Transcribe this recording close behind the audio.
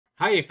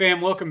Hi, fam.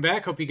 Welcome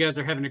back. Hope you guys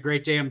are having a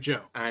great day. I'm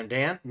Joe. I'm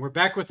Dan. We're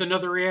back with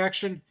another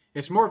reaction.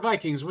 It's more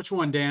Vikings. Which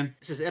one, Dan?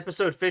 This is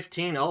episode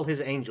 15, All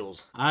His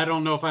Angels. I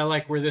don't know if I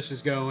like where this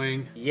is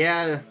going.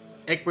 Yeah,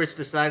 Egbert's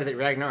decided that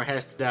Ragnar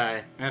has to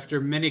die.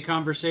 After many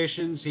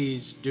conversations,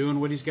 he's doing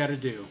what he's got to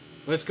do.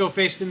 Let's go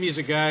face the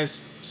music, guys.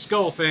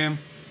 Skull, fam.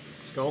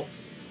 Skull.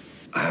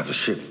 I have a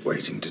ship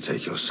waiting to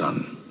take your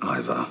son,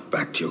 Ivar,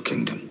 back to your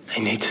kingdom. I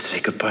need to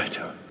say goodbye to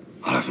him.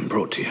 I'll have him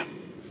brought to you.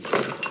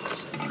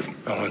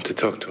 I want to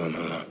talk to him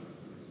alone.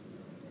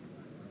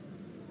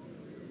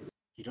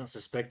 You don't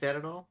suspect that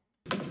at all?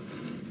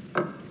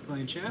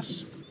 Playing chess?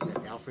 Is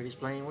that Alfred he's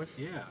playing with?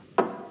 Yeah.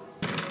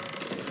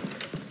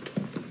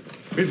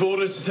 We've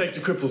orders to take the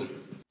cripple.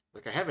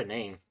 Look, I have a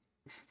name.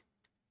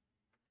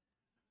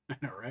 I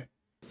know, right?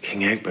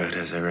 King Egbert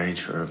has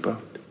arranged for a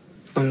boat.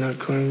 I'm not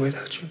going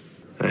without you.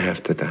 I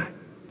have to die.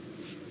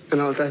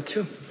 And I'll die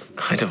too.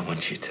 I don't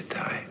want you to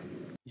die.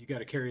 You got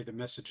to carry the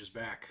messages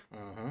back.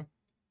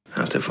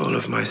 Out of all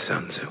of my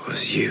sons, it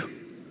was you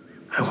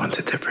I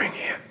wanted to bring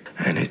here.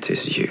 And it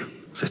is you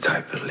that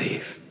I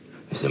believe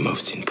is the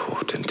most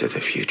important to the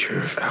future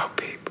of our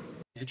people.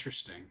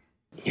 Interesting.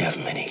 You have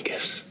many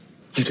gifts.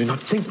 You do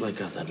not think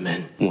like other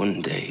men.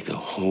 One day the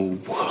whole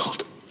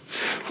world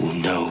will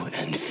know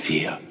and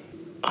fear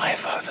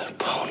Ivar the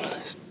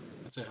Boneless.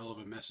 That's a hell of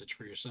a message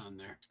for your son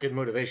there. It's good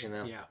motivation,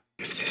 though. Yeah.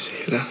 If this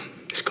healer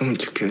is going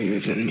to kill you,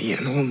 then me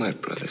and all my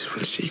brothers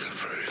will seek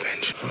for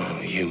revenge. Oh,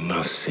 you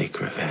must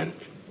seek revenge,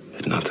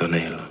 but not on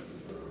Ayla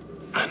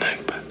and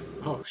Egbert.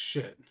 Oh,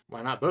 shit.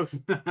 Why not both?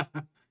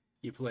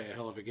 You play a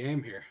hell of a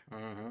game here.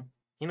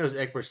 He knows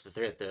Egbert's the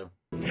threat, though.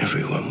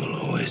 Everyone will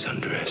always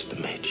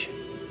underestimate you.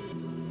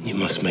 You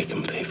must make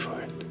them pay for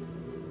it.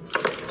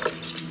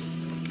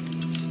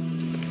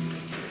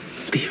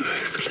 Be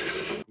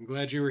ruthless. I'm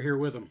glad you were here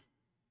with him.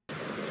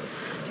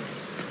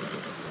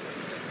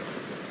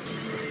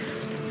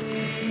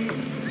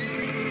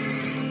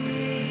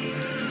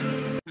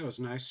 That was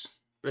nice.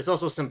 But it's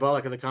also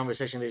symbolic of the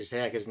conversation they just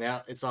had, because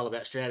now it's all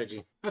about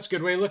strategy. That's a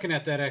good way of looking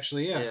at that,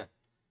 actually, yeah.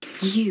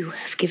 You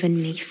have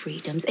given me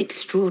freedoms,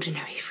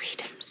 extraordinary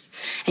freedoms,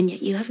 and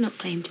yet you have not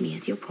claimed me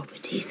as your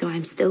property, so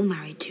I'm still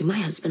married to my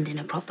husband in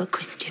a proper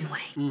Christian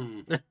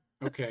way.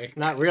 Okay.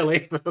 Not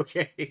really, but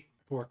okay.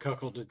 Poor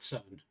cuckolded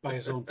son by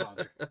his own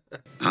father.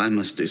 I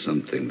must do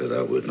something that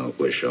I would not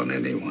wish on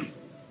anyone.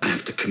 I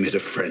have to commit a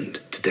friend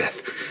to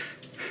death.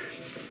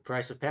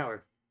 Price of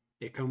power.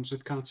 It comes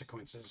with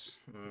consequences.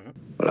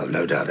 Well, I've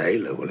no doubt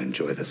Ayla will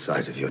enjoy the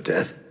sight of your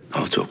death,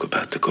 I'll talk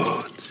about the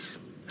gods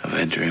of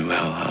entering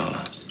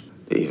Valhalla.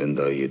 even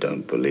though you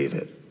don't believe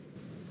it.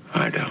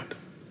 I don't.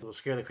 It'll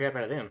scare the crap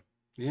out of them.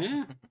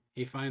 Yeah.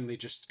 He finally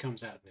just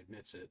comes out and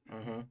admits it.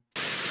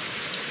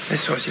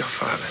 This was your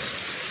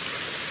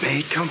father's. May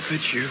it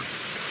comfort you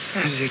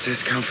as it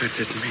has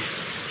comforted me.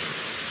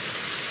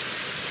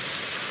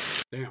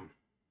 Damn.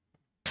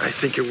 I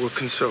think it will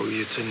console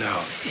you to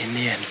know. In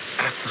the end,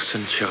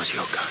 Athelson chose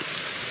your God.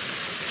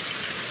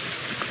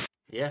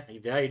 Yeah, he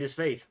valued his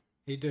faith.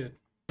 He did.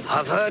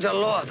 I've heard a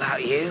lot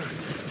about you.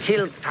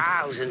 Killed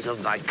thousands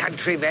of my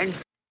countrymen.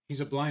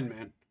 He's a blind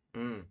man.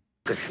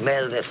 Could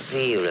smell the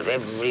fear of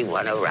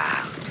everyone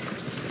around.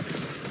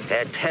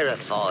 They're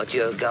terrified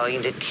you're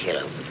going to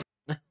kill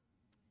them.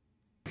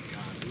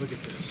 God, look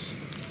at this.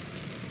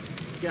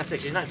 You gotta say,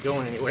 she's not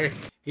going anywhere.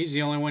 He's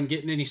the only one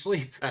getting any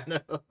sleep. I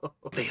know.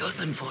 The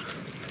other one.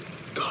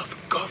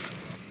 Goth.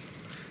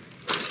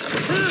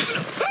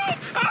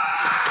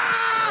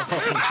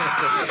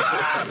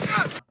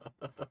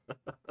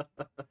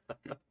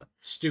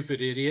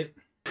 Stupid idiot.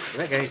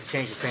 That guy needs to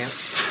change his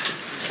pants.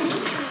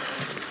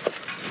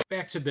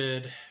 Back to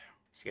bed.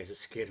 This guy's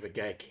just scared of a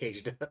guy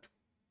caged up.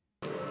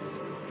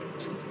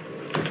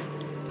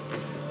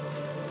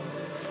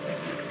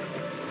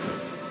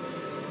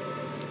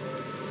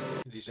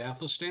 These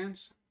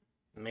Athelstans?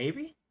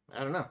 Maybe?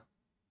 I don't know.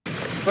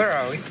 Where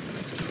are we?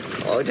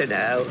 I don't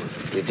know.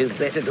 You do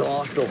better to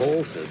ask the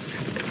horses.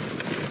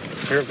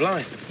 You're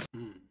blind.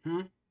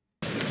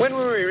 When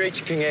will we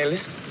reach King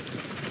Aelis?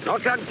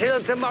 Not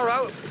until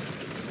tomorrow.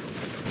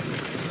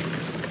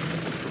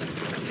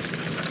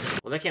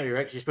 Well, that can't be right,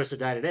 because he's supposed to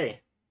die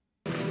today.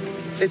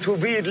 It will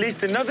be at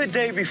least another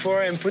day before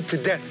I am put to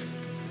death.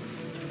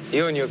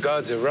 You and your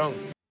gods are wrong.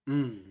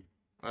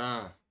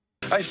 Ah.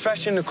 I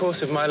fashioned the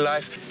course of my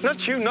life.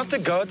 Not you, not the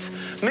gods.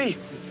 Me.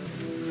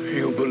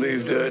 You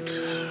believe that,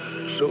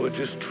 so it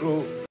is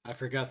true. I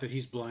forgot that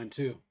he's blind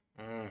too.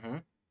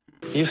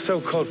 Your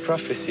so-called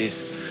prophecies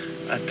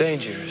are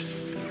dangerous.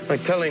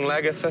 Like telling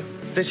Lagatha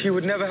that she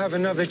would never have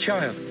another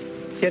child.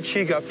 Yet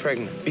she got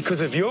pregnant.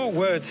 Because of your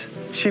words,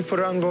 she put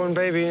her unborn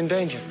baby in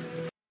danger.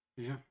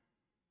 Yeah.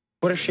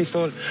 What if she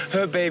thought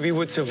her baby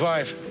would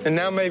survive, and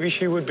now maybe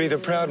she would be the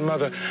proud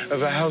mother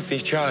of a healthy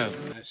child?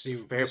 I see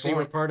Fair where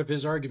point. part of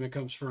his argument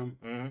comes from.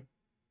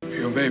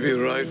 You may be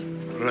right,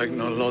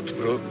 Ragnar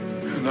Lothbrok,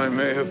 and I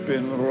may have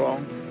been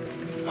wrong.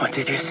 What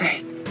did you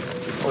say?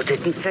 I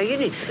didn't say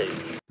anything.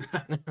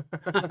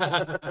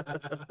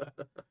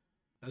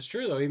 That's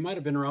true, though. He might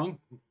have been wrong.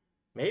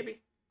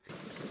 Maybe.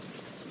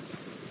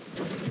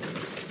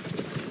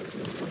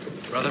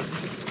 Brother?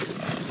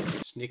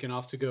 Sneaking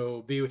off to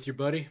go be with your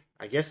buddy?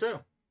 I guess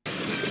so.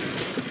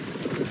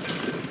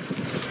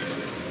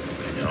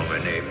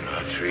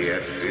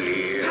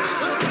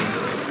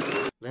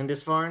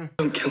 Lindisfarne?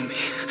 Don't kill me.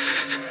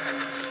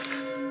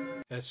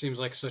 That seems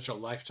like such a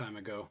lifetime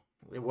ago.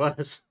 It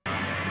was.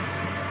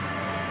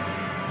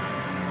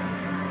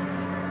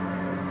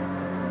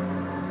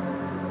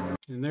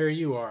 And there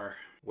you are.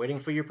 Waiting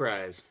for your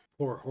prize.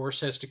 Poor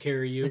horse has to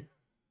carry you.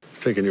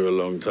 It's taken you a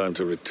long time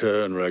to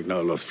return,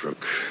 Ragnar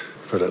Lothbrok.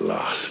 But at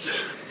last,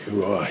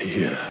 you are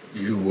here.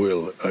 You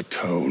will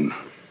atone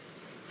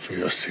for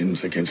your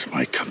sins against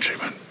my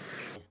countrymen.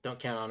 Don't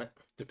count on it.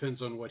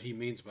 Depends on what he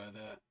means by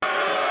that.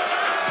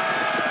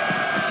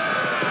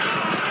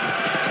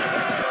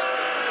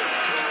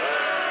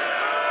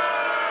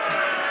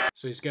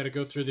 So he's got to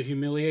go through the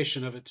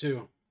humiliation of it,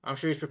 too. I'm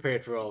sure he's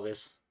prepared for all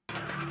this.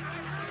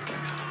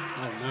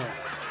 Oh, no.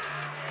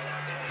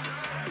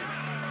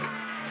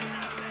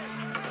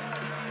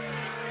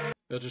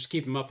 They'll just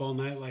keep him up all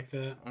night like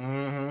that.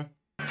 Mm-hmm.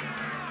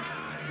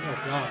 Oh,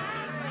 God.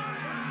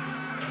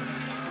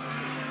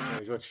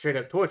 He's going straight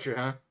up torture,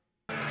 huh?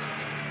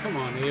 Come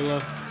on,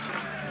 Ayla.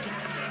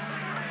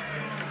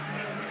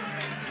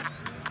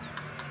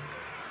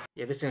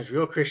 Yeah, this seems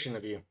real Christian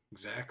of you.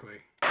 Exactly.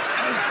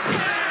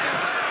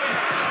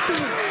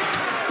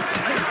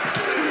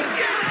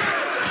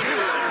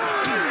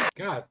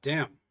 God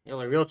damn.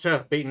 Y'all are real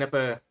tough beating up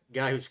a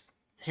guy who's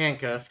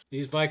handcuffed.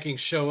 These Vikings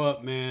show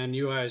up, man.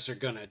 You guys are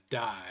gonna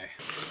die.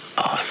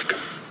 Ask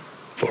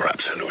for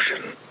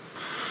absolution.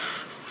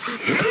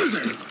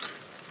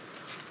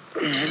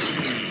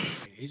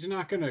 He's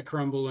not gonna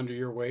crumble under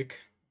your wake.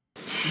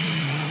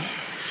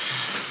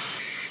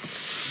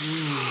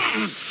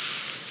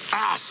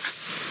 Ask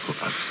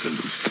for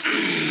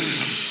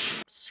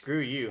absolution. Screw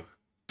you.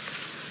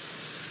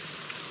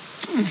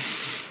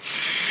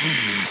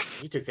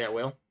 You took that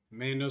well.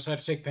 Man knows how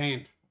to take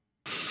pain.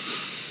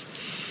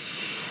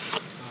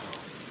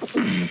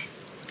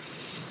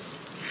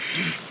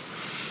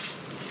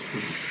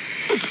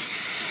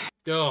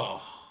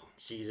 Oh.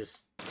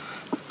 Jesus.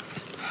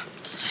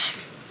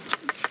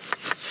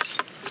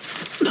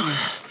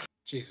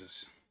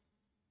 Jesus.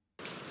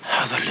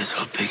 How the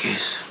little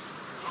piggies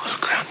will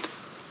grunt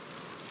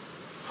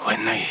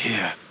when they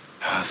hear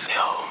how the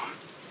home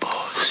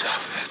boy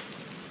suffered.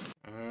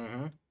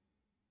 Mm-hmm.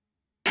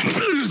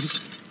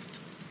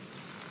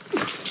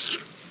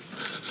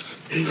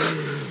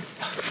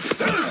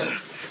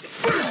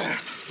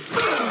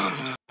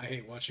 I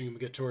hate watching him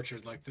get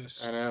tortured like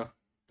this. I know.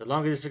 The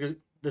longer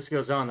this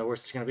goes on, the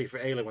worse it's going to be for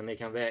Ayla when they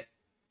come back.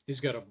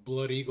 He's got a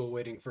blood eagle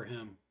waiting for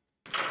him.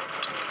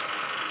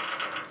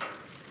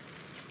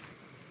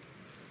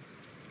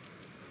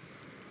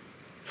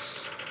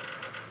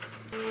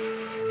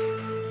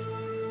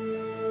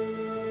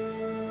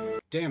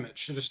 Damn it,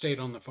 should have stayed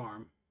on the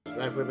farm. His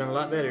life would have been a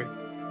lot better.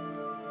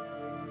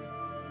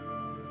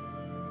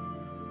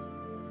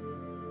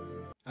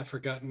 I've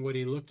forgotten what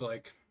he looked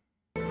like.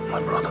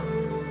 My brother.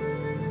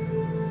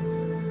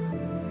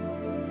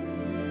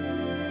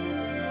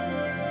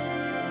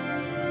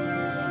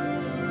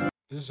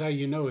 This is how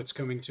you know it's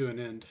coming to an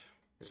end.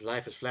 His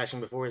life is flashing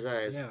before his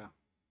eyes. Yeah.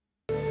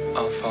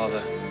 Our Father,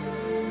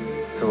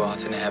 who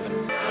art in heaven.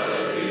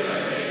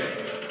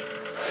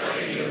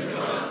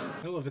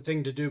 Hell of a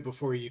thing to do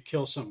before you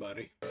kill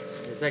somebody.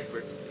 He's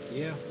expert.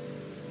 Yeah.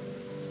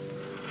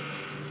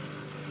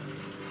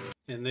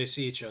 And they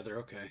see each other,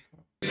 okay.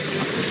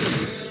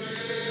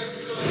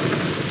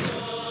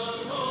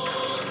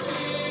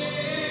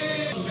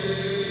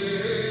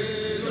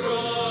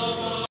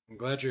 I'm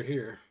glad you're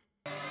here.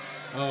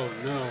 Oh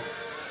no.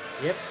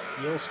 Yep,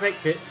 the old snake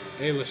pit.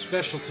 Ayla's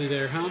specialty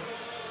there, huh?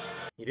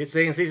 You did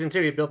say in season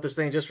 2 he built this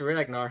thing just for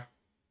Ragnar.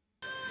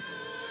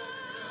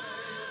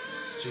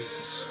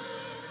 Jesus.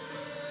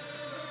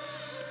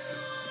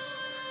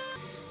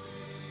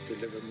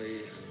 Deliver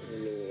me, O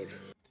Lord.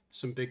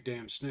 Some big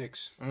damn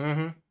snakes.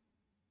 Mm-hmm.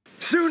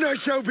 Soon I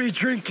shall be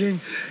drinking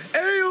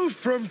ale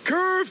from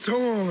curved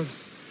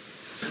horns.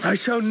 I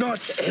shall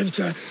not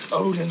enter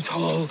Odin's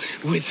hall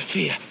with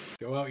fear.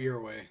 Go out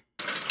your way.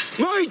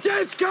 My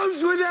death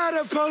comes without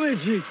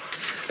apology,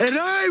 and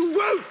I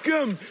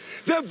welcome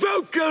the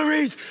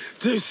Valkyries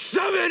to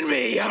summon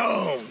me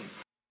home.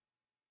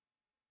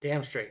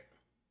 Damn straight.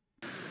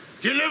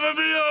 Deliver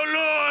me, O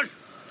Lord,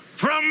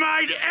 from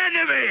mine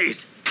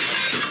enemies!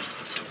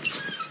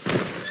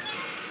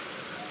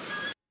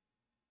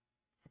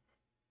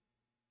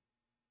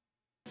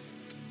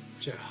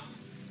 Ja.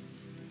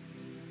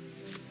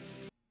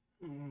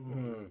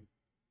 Mm.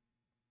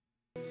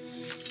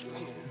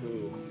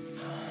 Ooh.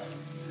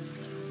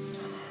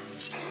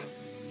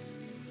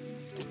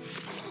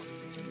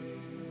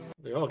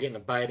 They're all getting a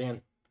bite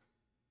in.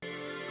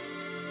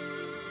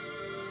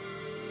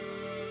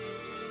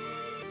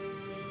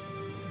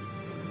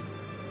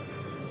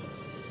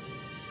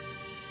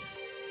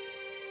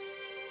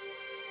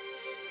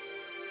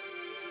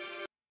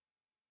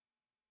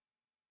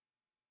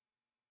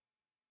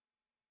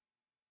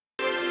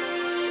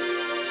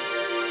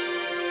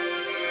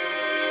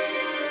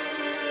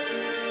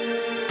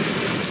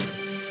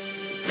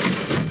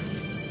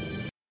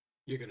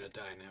 gonna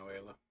die now,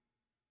 Ayla.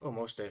 Oh,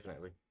 most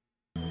definitely.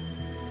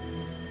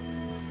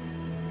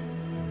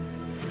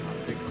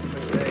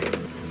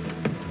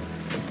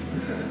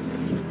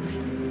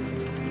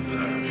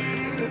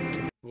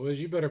 Boys,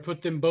 you better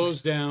put them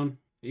bows down.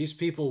 These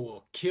people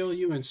will kill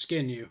you and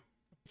skin you.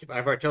 If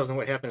Ivar tells them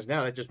what happens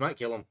now, that just might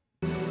kill him.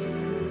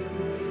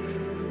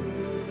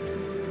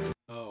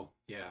 Oh,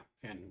 yeah,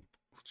 and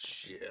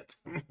shit.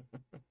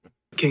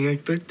 King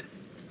Egbert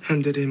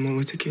handed him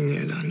over to King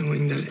Ela,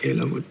 knowing that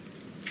Ela would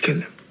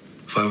kill him.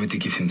 Why would you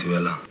give him to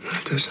Ella?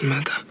 It doesn't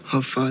matter.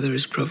 Our father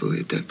is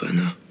probably dead by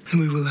now, and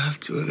we will have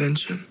to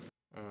avenge him.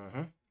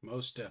 Mm-hmm.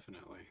 Most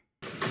definitely.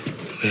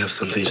 We have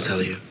something to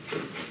tell you.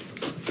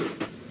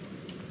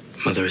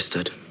 Mother is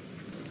dead.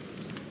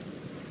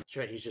 That's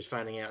right, he's just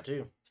finding out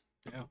too.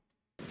 Yeah.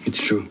 It's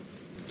true.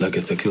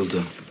 Lagertha killed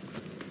her.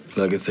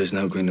 Lagertha is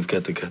now Queen of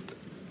Kattegat.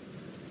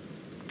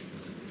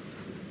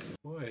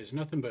 Boy, there's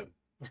nothing but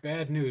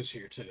bad news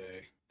here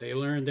today. They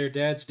learn their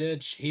dad's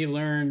dead. He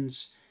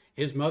learns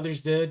his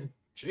mother's dead.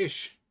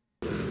 Sheesh.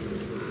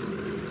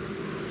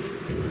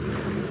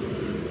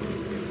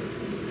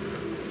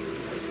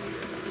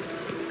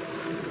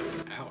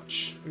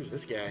 Ouch. Who's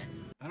this guy?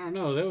 I don't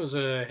know. That was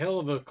a hell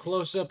of a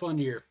close-up on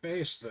your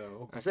face,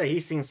 though. I say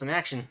he's seen some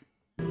action.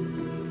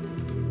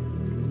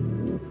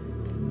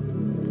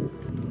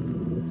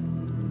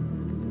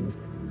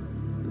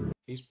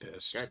 He's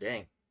pissed. God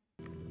dang.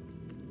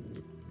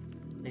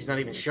 He's not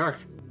even sharp.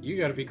 You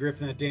gotta be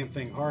gripping that damn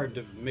thing hard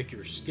to make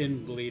your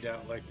skin bleed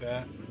out like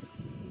that.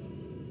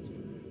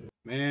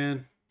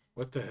 Man,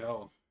 what the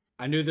hell?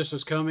 I knew this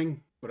was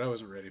coming, but I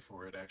wasn't ready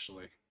for it,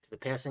 actually. To the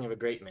passing of a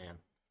great man.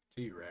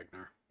 To you,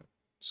 Ragnar.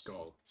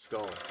 Skull.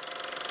 Skull.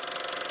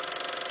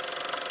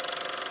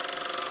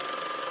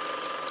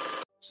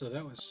 So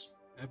that was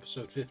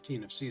episode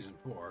 15 of season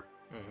 4.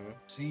 Mm-hmm.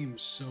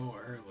 Seems so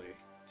early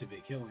to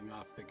be killing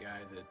off the guy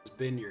that's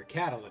been your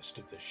catalyst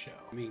of this show.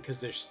 I mean, because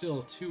there's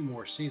still 2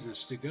 more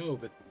seasons to go,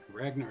 but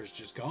Ragnar's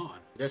just gone.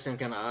 It does seem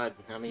kind of odd.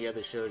 How many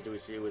other shows do we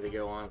see where they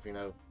go on for,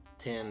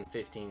 10,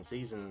 15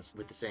 seasons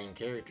with the same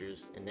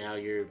characters, and now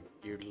your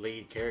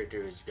lead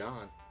character is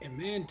gone? And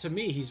man, to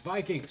me, he's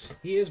Vikings.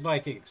 He is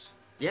Vikings.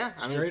 Yeah,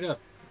 Straight up.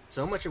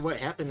 So much of what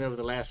happened over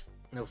the last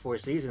 4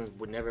 seasons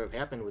would never have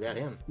happened without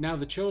him. Now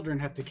the children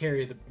have to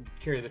carry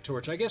the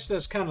torch. I guess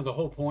that's kind of the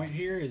whole point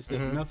here, is that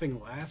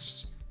nothing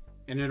lasts.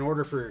 And in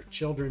order for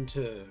children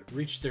to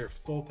reach their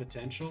full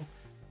potential,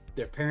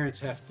 their parents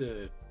have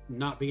to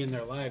not be in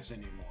their lives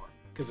anymore.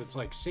 Because it's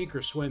like sink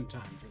or swim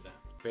time for them.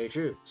 Very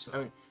true. So, I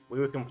mean, we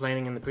were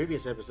complaining in the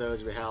previous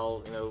episodes about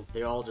how,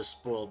 they're all just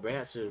spoiled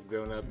brats who have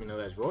grown up,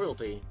 as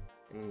royalty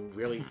and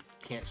really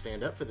can't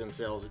stand up for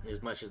themselves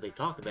as much as they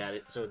talk about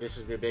it. So this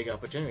is their big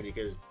opportunity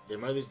because their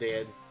mother's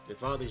dead, their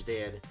father's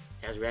dead.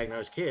 As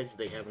Ragnar's kids,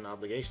 they have an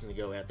obligation to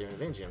go out there and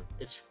avenge him.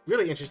 It's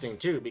really interesting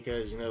too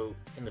because,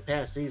 in the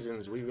past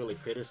seasons, we really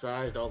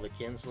criticized all the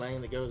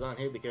kinslaying that goes on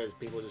here because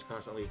people are just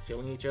constantly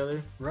killing each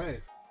other.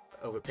 Right.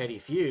 Over petty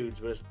feuds,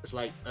 but it's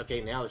like,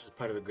 okay, now this is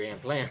part of a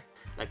grand plan.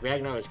 Like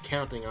Ragnar is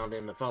counting on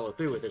them to follow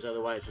through with this,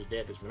 otherwise his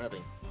death is for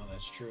nothing. Oh,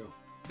 that's true.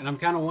 And I'm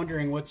kind of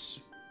wondering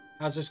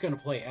how's this going to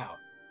play out?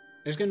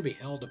 There's going to be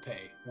hell to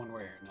pay one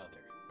way or another.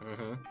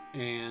 Mm-hmm.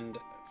 And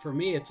for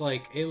me, it's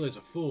like Ayla's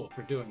a fool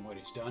for doing what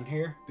he's done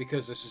here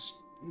because this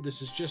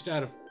is just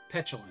out of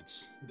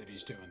petulance that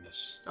he's doing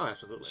this. Oh,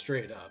 absolutely.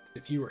 Straight up.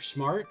 If you were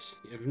smart,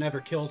 you'd have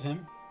never killed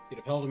him. You'd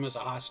have held him as a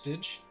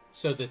hostage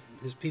so that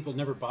his people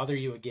never bother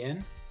you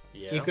again.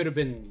 Yeah. He could have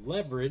been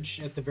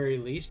leverage at the very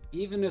least.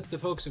 Even if the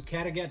folks of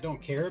Kattegat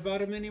don't care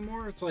about him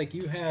anymore, it's like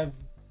you have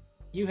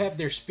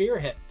their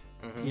spearhead.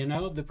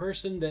 Mm-hmm. The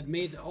person that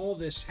made all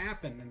this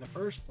happen in the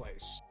first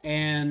place.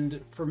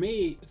 And for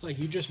me, it's like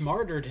you just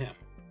martyred him.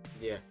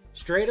 Yeah.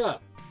 Straight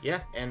up.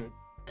 Yeah, and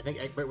I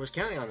think Egbert was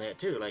counting on that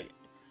too. Like,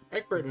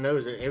 Egbert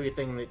knows that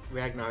everything that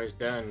Ragnar has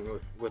done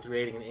with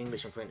raiding the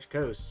English and French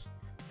coasts,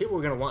 people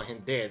were going to want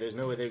him dead. There's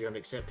no way they're going to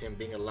accept him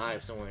being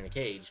alive somewhere in a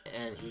cage.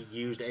 And he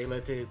used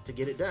Ayla to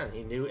get it done.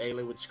 He knew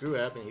Ayla would screw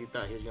up, and he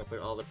thought he was going to put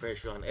all the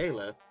pressure on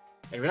Ayla.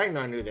 And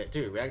Ragnar knew that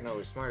too. Ragnar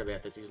was smart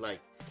about this. He's like,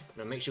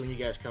 make sure when you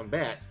guys come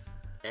back,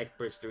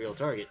 Egbert's the real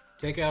target.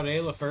 Take out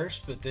Ayla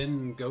first, but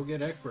then go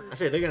get Egbert. I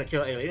say they're going to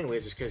kill Ayla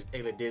anyways just because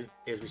Ayla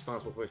is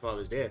responsible for his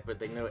father's death, but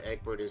they know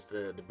Egbert is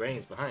the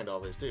brains behind all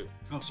this too.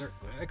 Oh,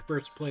 certainly.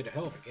 Egbert's played a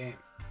hell of a game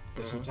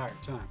this entire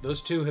time.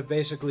 Those two have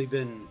basically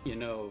been,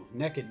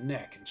 neck and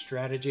neck in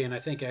strategy, and I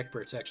think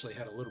Egbert's actually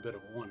had a little bit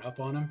of a one-up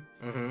on him.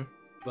 Mm-hmm.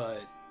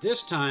 But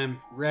this time,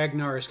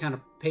 Ragnar has kind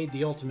of paid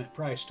the ultimate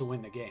price to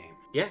win the game.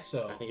 Yeah,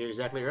 so I think you're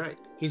exactly right.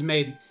 He's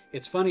made...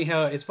 It's funny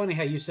how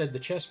you said the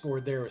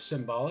chessboard there was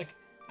symbolic.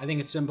 I think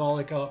it's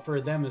symbolic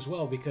for them as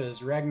well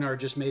because Ragnar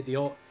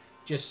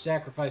just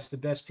sacrificed the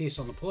best piece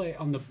on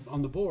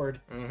the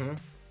board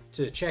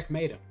to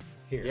checkmate him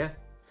here. Yeah.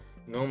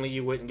 Normally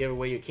you wouldn't give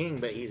away your king,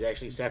 but he's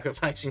actually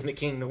sacrificing the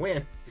king to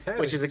win,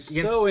 which is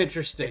so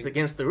interesting. It's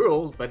against the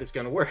rules, but it's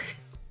going to work.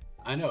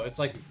 I know. It's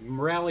like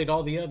rallied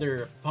all the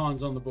other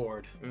pawns on the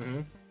board.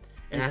 Mm-hmm.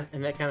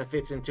 And that kind of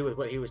fits into with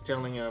what he was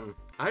telling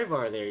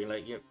Ivar there.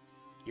 Like,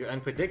 you're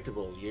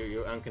unpredictable,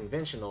 you're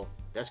unconventional.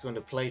 That's going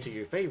to play to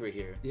your favor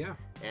here. Yeah.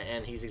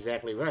 And he's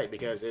exactly right,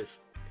 because if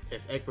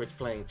Egbert's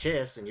playing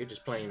chess and you're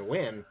just playing to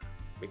win,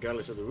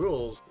 regardless of the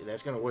rules,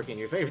 that's going to work in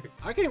your favor.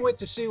 I can't wait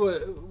to see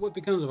what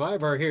becomes of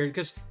Ivar here,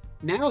 because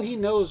now he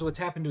knows what's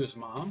happened to his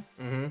mom.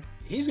 Mm-hmm.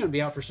 He's going to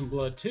be out for some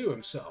blood too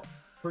himself.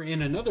 For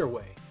in another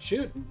way.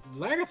 Shoot,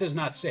 Lagertha's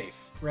not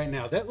safe right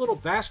now. That little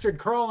bastard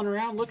crawling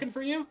around looking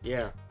for you?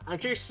 Yeah. I'm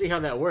curious to see how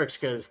that works,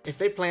 because if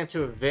they plan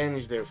to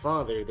avenge their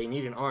father, they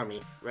need an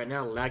army. Right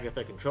now,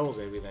 Lagertha controls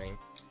everything.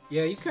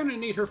 Yeah, you kind of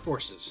need her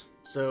forces.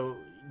 So,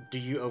 do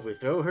you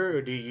overthrow her,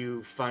 or do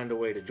you find a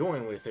way to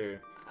join with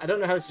her? I don't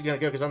know how this is going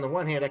to go, because on the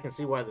one hand, I can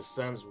see why the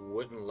sons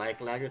wouldn't like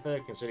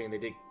Lagertha, considering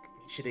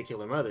she did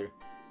kill her mother.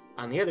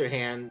 On the other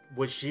hand,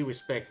 would she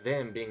respect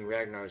them being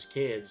Ragnar's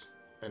kids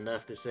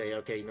enough to say,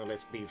 okay,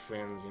 let's be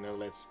friends,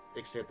 let's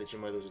accept that your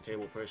mother was a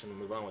terrible person and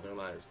move on with our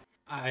lives?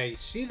 I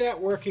see that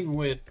working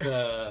with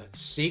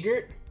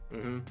Sigurd.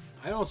 Mm-hmm.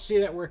 I don't see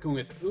that working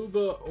with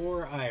Uba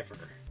or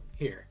Ivar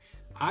here.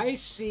 I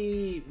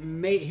see,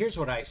 here's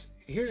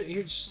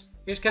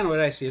kind of what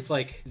I see. It's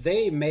like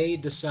they may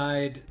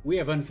decide, we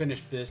have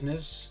unfinished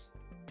business.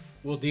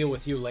 We'll deal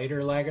with you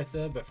later,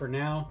 Lagertha, but for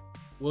now,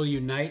 we'll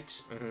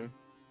unite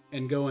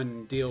and go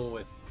and deal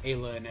with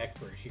Ayla and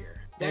Egbert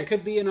here. That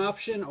could be an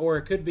option, or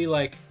it could be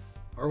like,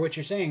 or what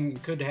you're saying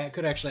could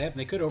actually happen.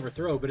 They could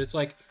overthrow, but it's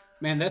like,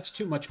 man, that's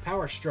too much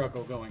power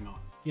struggle going on,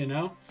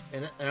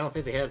 And I don't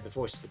think they have the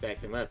forces to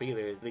back them up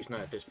either, at least not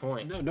at this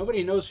point. No,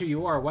 nobody knows who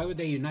you are. Why would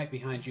they unite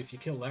behind you if you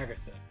kill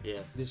Lagertha? Yeah.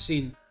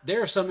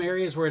 There are some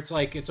areas where it's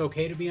like, it's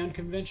okay to be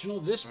unconventional.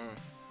 This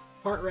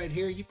part right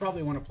here, you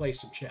probably want to play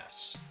some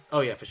chess.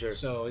 Oh yeah, for sure.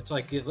 So it's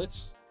like,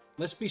 let's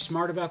be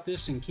smart about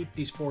this and keep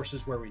these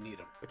forces where we need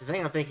them. But the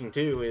thing I'm thinking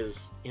too is,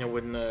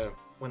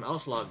 when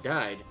Aslog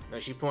died,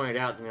 she pointed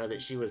out,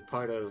 that she was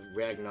part of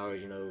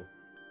Ragnar's,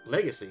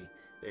 legacy.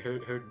 That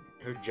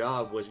her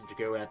job was to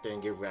go out there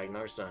and give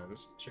Ragnar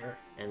sons. Sure.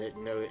 And that,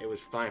 it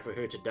was fine for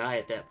her to die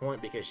at that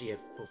point because she had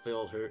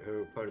fulfilled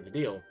her part of the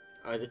deal.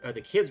 Are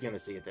the kids going to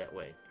see it that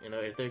way?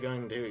 If they're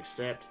going to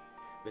accept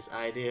this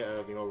idea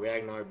of,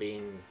 Ragnar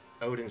being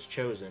Odin's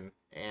chosen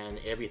and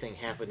everything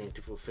happening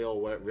to fulfill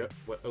what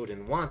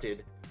Odin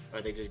wanted,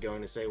 are they just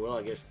going to say, well,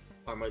 I guess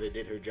our mother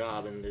did her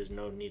job and there's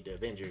no need to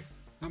avenge her?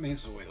 I mean,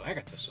 it's the way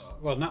Lagertha saw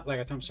it. Well, not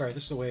Lagertha, I'm sorry.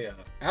 This is the way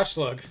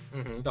Aslug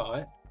saw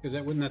it. Because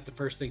wasn't that the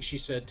first thing she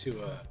said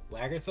to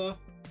Lagertha?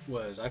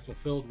 Was, I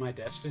fulfilled my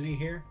destiny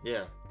here?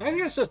 Yeah. I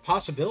think that's a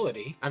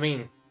possibility. I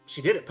mean,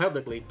 she did it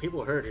publicly.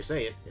 People heard her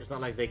say it. It's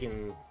not like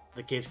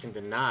the kids can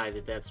deny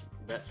that that's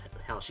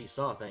how she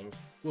saw things.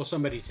 Will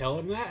somebody tell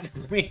them that?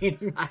 I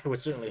mean, I would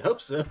certainly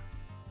hope so.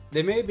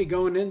 They may be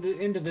going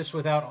into this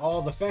without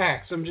all the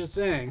facts. I'm just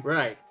saying.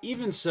 Right.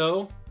 Even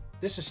so,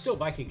 this is still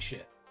Viking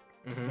shit.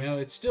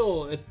 It's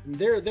still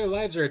their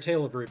lives are a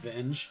tale of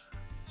revenge,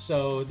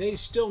 so they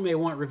still may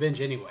want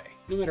revenge anyway,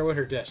 no matter what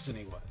her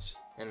destiny was.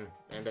 And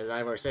as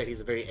Ivar said, he's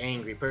a very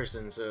angry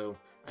person, so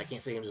I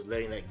can't see him just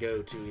letting that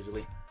go too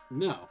easily.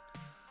 No,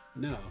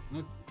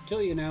 I'll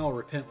kill you now, I'll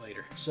repent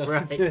later. So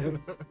right.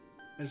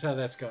 That's how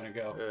that's going to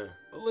go.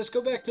 Well, let's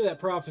go back to that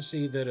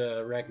prophecy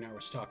that Ragnar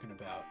was talking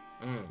about.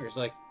 There's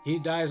like, he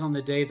dies on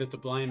the day that the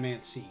blind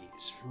man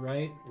sees,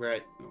 right?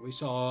 Right. We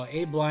saw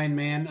a blind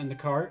man on the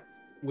cart.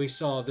 We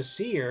saw the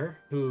seer,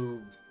 who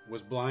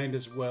was blind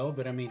as well,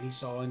 but I mean, he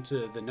saw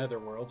into the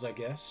netherworlds, I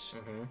guess.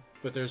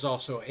 But there's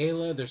also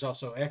Ayla, there's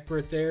also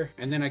Egbert there,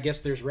 and then I guess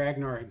there's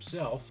Ragnar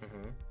himself.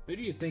 Who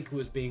do you think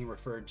was being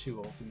referred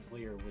to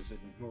ultimately, or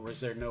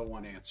was there no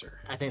one answer?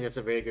 I think that's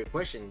a very good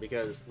question,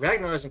 because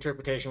Ragnar's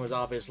interpretation was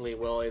obviously,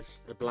 well, it's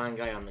the blind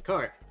guy on the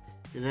cart.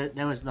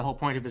 That was the whole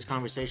point of his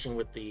conversation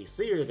with the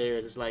seer there,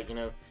 is it's like,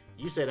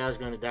 you said I was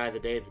going to die the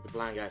day that the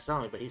blind guy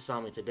saw me, but he saw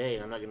me today,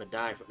 and I'm not going to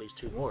die for at least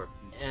 2 more.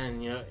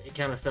 And, it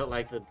kind of felt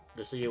like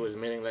the seer was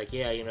admitting, like,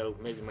 yeah,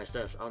 maybe my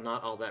stuff's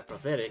not all that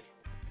prophetic.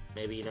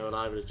 Maybe, a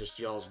lot of it is just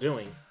y'all's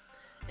doing.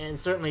 And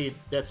certainly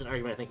that's an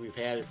argument I think we've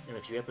had in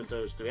a few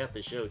episodes throughout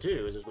the show,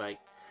 too. Is just like,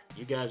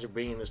 you guys are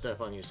bringing this stuff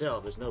on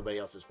yourself. It's nobody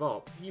else's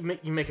fault. You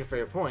make a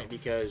fair point,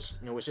 because,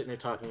 we're sitting there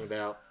talking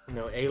about,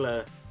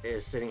 Ayla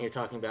is sitting here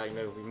talking about,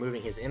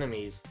 removing his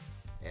enemies,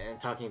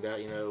 and talking about,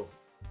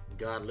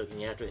 God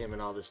looking after him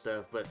and all this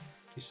stuff, but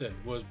he said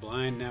was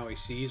blind, now he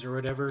sees, or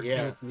whatever.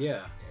 Yeah.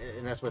 Yeah.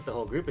 And that's what the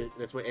whole group is.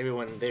 That's what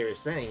everyone there is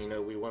saying.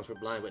 We once were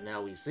blind, but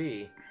now we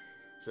see.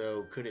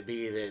 So could it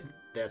be that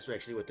that's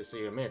actually what the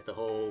seer meant? The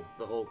whole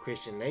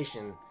Christian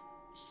nation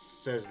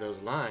says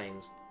those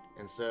lines,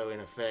 and so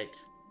in effect,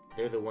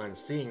 they're the ones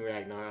seeing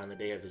Ragnar on the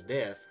day of his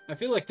death. I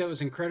feel like that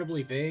was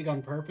incredibly vague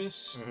on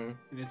purpose, and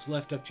it's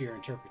left up to your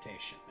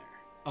interpretation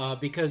there.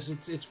 Because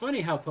it's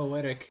funny how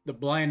poetic the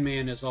blind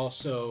man is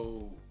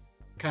also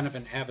kind of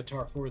an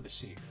avatar for the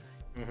seer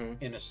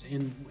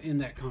in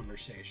that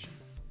conversation.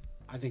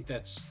 I think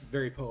that's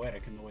very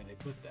poetic in the way they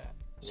put that.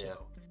 So. Yeah.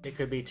 It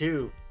could be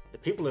too, the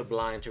people are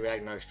blind to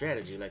Ragnar's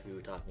strategy, like we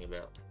were talking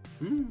about.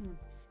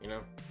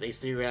 They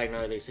see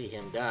Ragnar, they see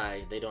him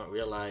die, they don't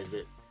realize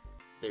that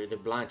they're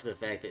blind to the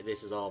fact that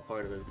this is all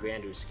part of a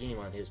grander scheme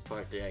on his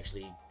part to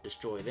actually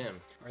destroy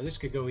them. Or this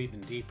could go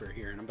even deeper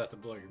here, and I'm about to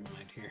blow your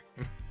mind here.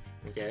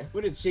 Okay.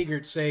 What did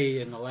Sigurd say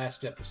in the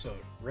last episode?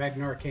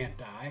 Ragnar can't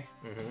die.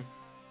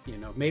 You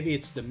know, maybe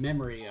it's the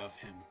memory of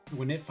him.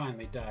 When it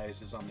finally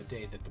dies is on the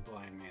day that the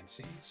blind man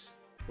sees.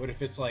 What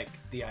if it's like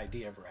the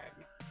idea of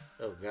Ragnar?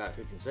 Oh God,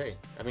 who can say?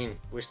 I mean,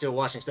 we're still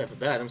watching stuff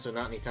about him, so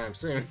not anytime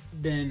soon.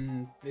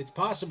 Then it's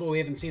possible we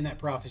haven't seen that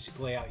prophecy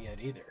play out yet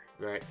either.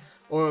 Right.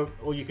 Or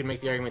you can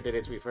make the argument that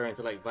it's referring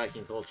to like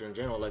Viking culture in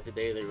general, like the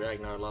day that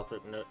Ragnar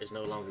Lothbrok is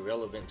no longer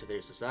relevant to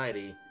their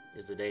society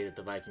is the day that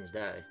the Vikings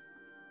die.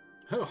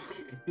 Oh,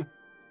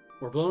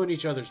 we're blowing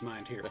each other's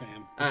mind here,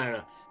 fam. I don't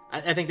know.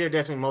 I think there are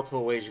definitely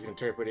multiple ways you can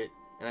interpret it,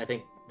 and I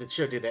think the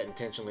show did that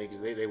intentionally because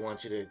they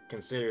want you to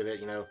consider that,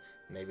 you know,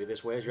 maybe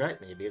this way is right,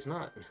 maybe it's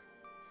not.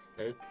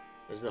 This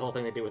is the whole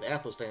thing they did with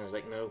Athelstan. It's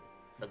like, no,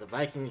 are the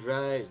Vikings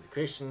right?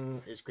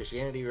 Is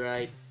Christianity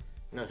right?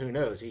 No, who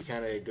knows? He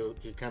kind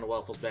of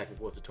waffles back and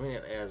forth between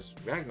it, as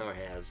Ragnar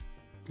has.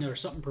 There was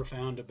something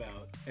profound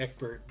about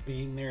Egbert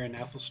being there in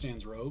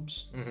Athelstan's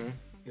robes.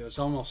 It's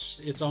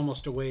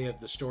almost a way of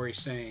the story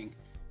saying,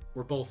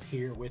 we're both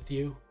here with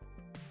you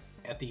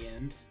at the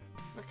end.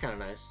 That's kind of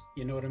nice.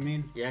 You know what I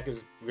mean? Yeah,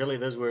 because really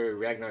those were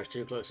Ragnar's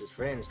two closest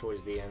friends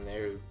towards the end.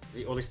 They're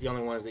at least the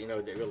only ones that, you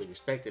know, that really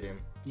respected him.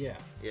 Yeah.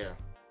 Yeah.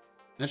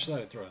 I just thought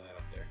I'd throw that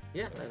up there.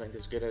 Yeah, I think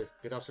that's a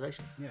good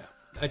observation. Yeah.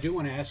 I do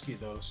want to ask you,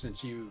 though,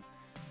 since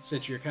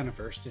you're kind of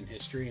versed in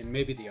history, and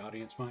maybe the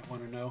audience might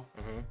want to know,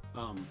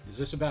 is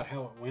this about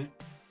how it went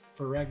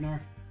for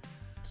Ragnar?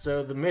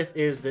 So the myth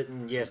is that,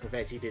 yes, in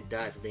fact, he did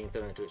die for being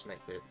thrown into a snake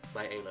pit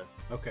by Ayla.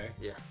 Okay.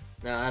 Yeah.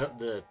 Now,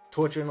 the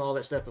torture and all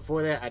that stuff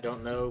before that, I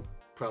don't know.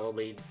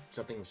 Probably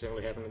something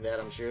similar happened to that,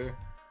 I'm sure.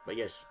 But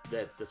yes,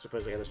 that's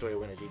supposedly how the story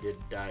went, is he did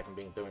die from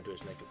being thrown into a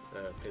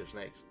pit of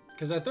snakes.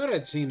 Because I thought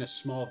I'd seen a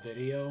small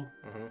video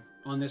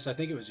on this. I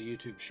think it was a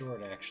YouTube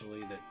short,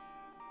 actually, that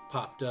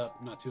popped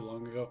up not too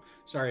long ago.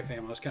 Sorry,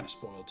 fam, I was kind of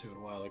spoiled to it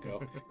a while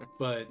ago.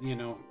 But, you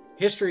know,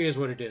 history is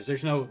what it is.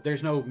 There's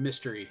no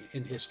mystery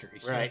in history.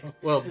 So. Right.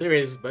 Well, there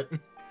is, but...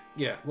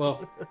 Yeah,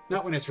 well,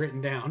 not when it's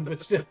written down, but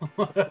still.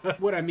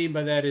 What I mean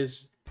by that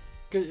is,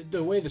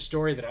 the way the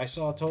story that I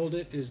saw told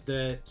it is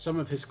that some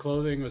of his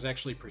clothing was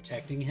actually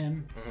protecting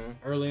him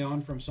early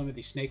on from some of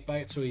these snake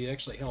bites, so he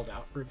actually held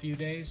out for a few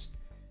days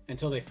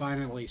until they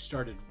finally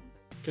started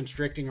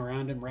constricting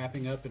around him,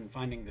 wrapping up, and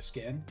finding the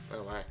skin.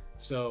 Oh, my.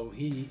 So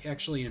he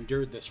actually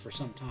endured this for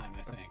some time,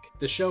 I think.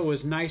 The show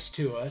was nice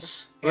to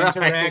us and to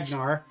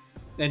Ragnar,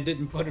 and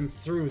didn't put him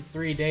through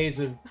 3 days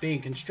of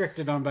being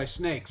constricted on by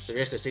snakes. The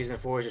rest of season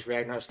 4 is just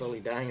Ragnar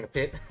slowly dying in a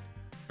pit.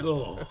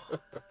 Oh.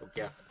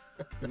 Yeah.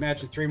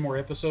 Imagine 3 more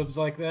episodes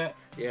like that.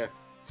 Yeah.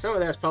 Some of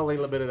that's probably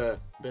a little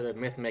bit of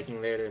myth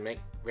making there to make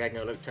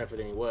Ragnar look tougher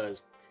than he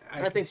was.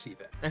 I can see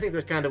that. I think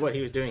that's kind of what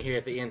he was doing here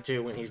at the end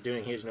too, when he's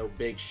doing his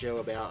big show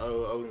about,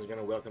 oh, Odin's going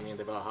to welcome me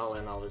into Valhalla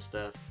and all this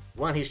stuff.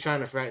 One, he's trying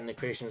to frighten the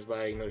Christians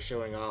by,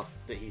 showing off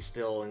that he's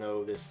still,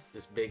 this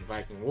big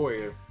Viking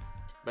warrior.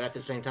 But at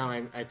the same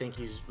time, I think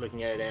he's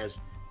looking at it as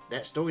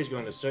that story's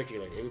going to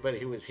circulate. Everybody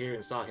who was here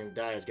and saw him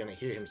die is going to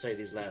hear him say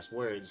these last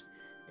words,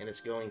 and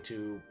it's going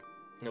to,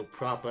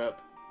 prop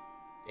up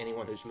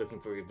anyone who's looking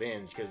for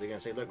revenge, because they're going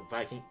to say, look,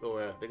 Viking, or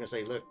they're going to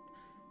say, look,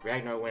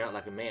 Ragnar went out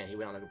like a man. He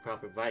went out like a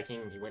proper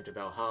Viking. He went to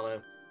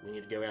Valhalla. We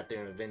need to go out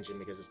there and avenge him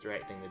because it's the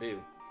right thing to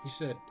do. You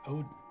said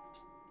Odin.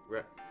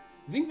 Right.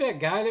 You think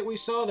that guy that we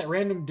saw, that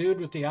random dude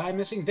with the eye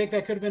missing, think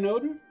that could have been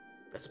Odin?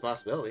 That's a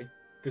possibility.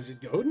 Because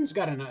Odin's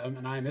got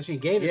an eye missing. He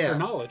gave it for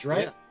knowledge,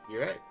 right? Yeah,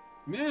 you're right.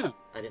 Yeah.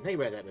 I didn't think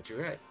about that, but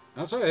you're right.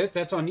 That's all right.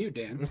 That's on you,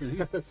 Dan.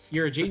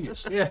 You're a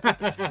genius. Yeah.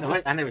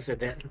 No, I never said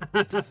that.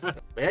 But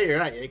yeah, you're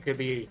right. It could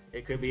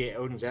be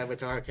Odin's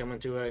avatar coming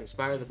to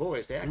inspire the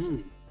boys to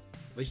action.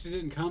 At least it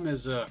didn't come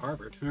as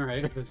Harvard. All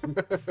right.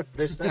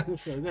 This time,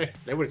 So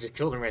they would have just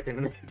killed him right then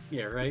and there.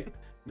 Yeah, right.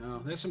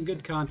 No, there's some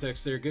good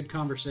context there. Good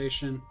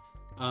conversation.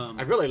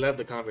 I really love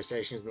the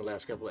conversations in the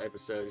last couple of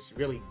episodes. It's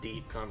really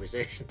deep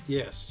conversations.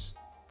 Yes.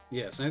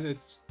 And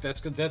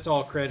that's good. That's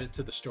all credit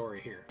to the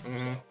story here.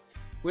 Mm-hmm. So,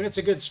 when it's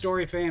a good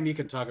story, fam, you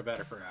can talk about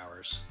it for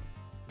hours.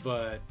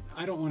 But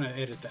I don't want to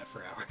edit that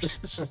for hours.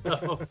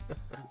 So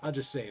I'll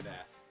just say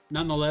that.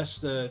 Nonetheless,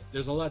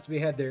 there's a lot to be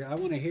had there. I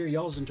want to hear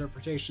y'all's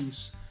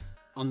interpretations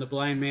on the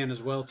blind man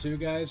as well, too,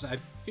 guys. I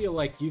feel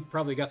like you've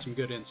probably got some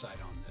good insight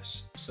on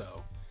this.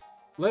 So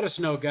let us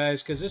know,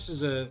 guys, because this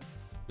is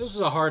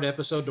a hard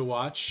episode to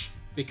watch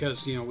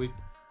because,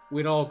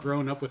 we'd all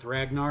grown up with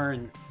Ragnar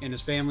and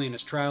his family and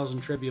his trials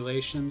and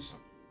tribulations,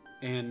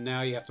 and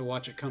now you have to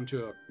watch it come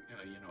to a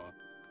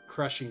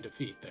crushing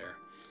defeat there.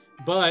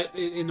 But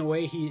in a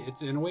way,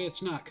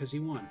 it's not, because he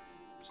won.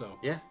 So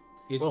yeah,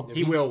 he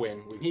will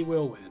win. He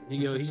will win.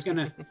 He's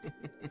gonna,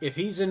 if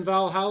he's in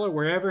Valhalla,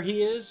 wherever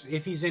he is,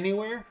 if he's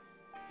anywhere,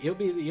 he'll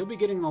be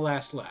getting the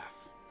last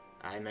laugh.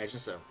 I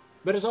imagine so.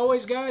 But as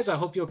always, guys, I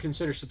hope you'll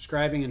consider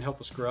subscribing and help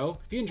us grow.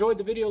 If you enjoyed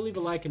the video, leave a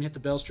like and hit the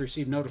bells to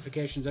receive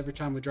notifications every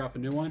time we drop a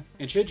new one.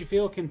 And should you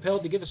feel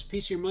compelled to give us a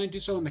piece of your mind, do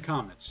so in the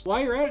comments.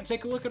 While you're at it,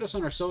 take a look at us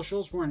on our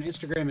socials. We're on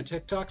Instagram and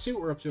TikTok. See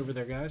what we're up to over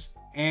there, guys.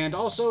 And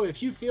also,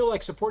 if you feel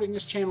like supporting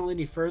this channel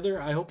any further,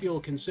 I hope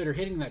you'll consider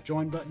hitting that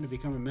join button to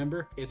become a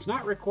member. It's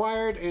not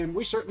required, and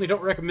we certainly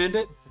don't recommend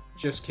it.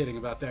 Just kidding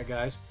about that,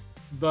 guys.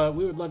 But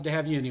we would love to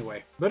have you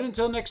anyway. But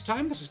until next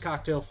time, this is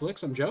Cocktail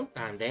Flicks. I'm Joe.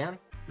 I'm Dan.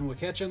 And we'll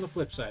catch you on the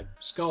flip side.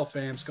 Skull,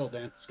 fam. Skull,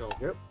 Dan. Skull.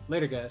 Yep.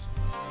 Later, guys.